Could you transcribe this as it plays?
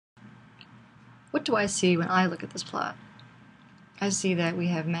what do I see when I look at this plot? I see that we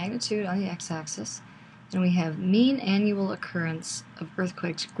have magnitude on the x-axis, and we have mean annual occurrence of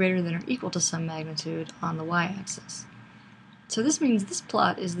earthquakes greater than or equal to some magnitude on the y-axis. So this means this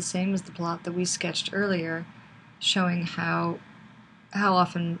plot is the same as the plot that we sketched earlier, showing how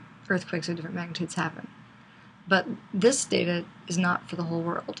often earthquakes of different magnitudes happen. But this data is not for the whole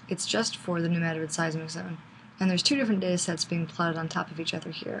world. It's just for the New Madrid seismic zone. And there's two different data sets being plotted on top of each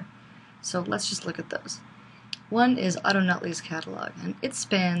other here. So let's just look at those. One is Otto Nutley's catalog, and it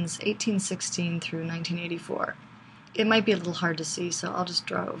spans 1816 through 1984. It might be a little hard to see, so I'll just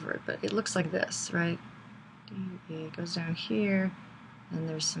draw over it, but it looks like this, right? It goes down here, and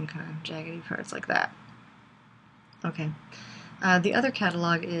there's some kind of jaggedy parts like that. Okay. The other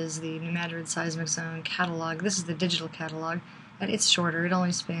catalog is the New Madrid Seismic Zone catalog. This is the digital catalog, and it's shorter. It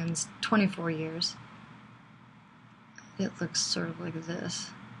only spans 24 years. It looks sort of like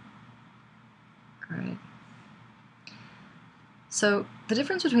this. Right. So the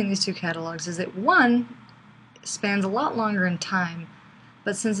difference between these two catalogs is that one spans a lot longer in time,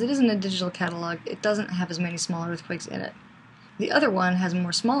 but since it isn't a digital catalog, it doesn't have as many small earthquakes in it. The other one has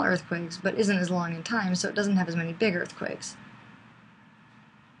more small earthquakes, but isn't as long in time, so it doesn't have as many big earthquakes.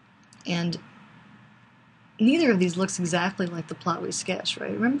 And neither of these looks exactly like the plot we sketched,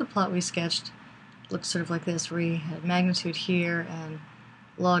 right? Remember the plot we sketched looked sort of like this, where we had magnitude here and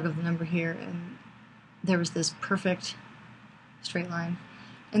log of the number here, and there was this perfect straight line.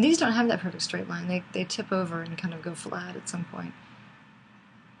 And these don't have that perfect straight line. They tip over and kind of go flat at some point.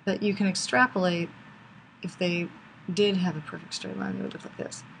 But you can extrapolate if they did have a perfect straight line, they would look like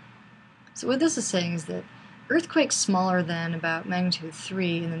this. So what this is saying is that earthquakes smaller than about magnitude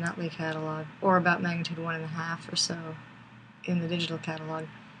 3 in the Nutley catalog, or about magnitude 1.5 or so in the digital catalog,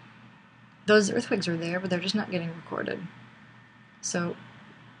 those earthquakes are there, but they're just not getting recorded. So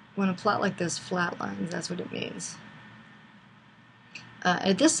when a plot like this flatlines, that's what it means.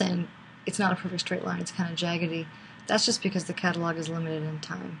 At this end, it's not a perfect straight line, it's kind of jaggedy. That's just because the catalog is limited in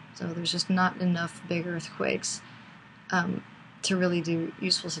time. So there's just not enough big earthquakes to really do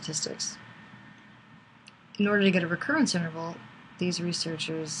useful statistics. In order to get a recurrence interval, these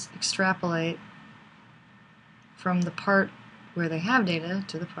researchers extrapolate from the part where they have data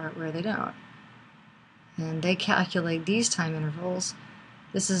to the part where they don't. And they calculate these time intervals.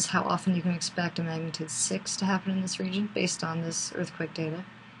 This is how often you can expect a magnitude 6 to happen in this region based on this earthquake data.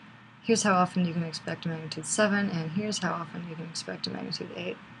 Here's how often you can expect a magnitude 7, and here's how often you can expect a magnitude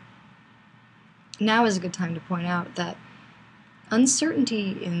 8. Now is a good time to point out that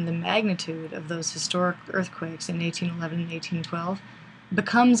uncertainty in the magnitude of those historic earthquakes in 1811 and 1812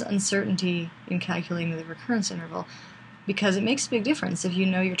 becomes uncertainty in calculating the recurrence interval, because it makes a big difference if you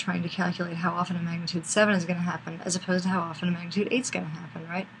know you're trying to calculate how often a magnitude 7 is going to happen as opposed to how often a magnitude 8 is going to happen,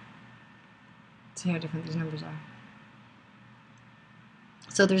 right? See how different these numbers are.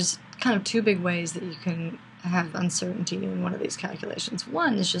 So there's kind of two big ways that you can have uncertainty in one of these calculations.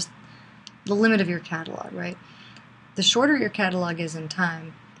 One is just the limit of your catalog, right? The shorter your catalog is in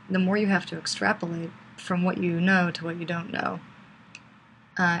time, the more you have to extrapolate from what you know to what you don't know.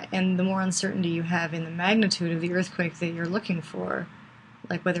 And the more uncertainty you have in the magnitude of the earthquake that you're looking for,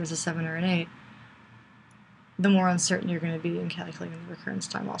 like whether it's a 7 or an 8, the more uncertain you're going to be in calculating the recurrence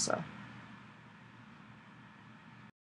time also.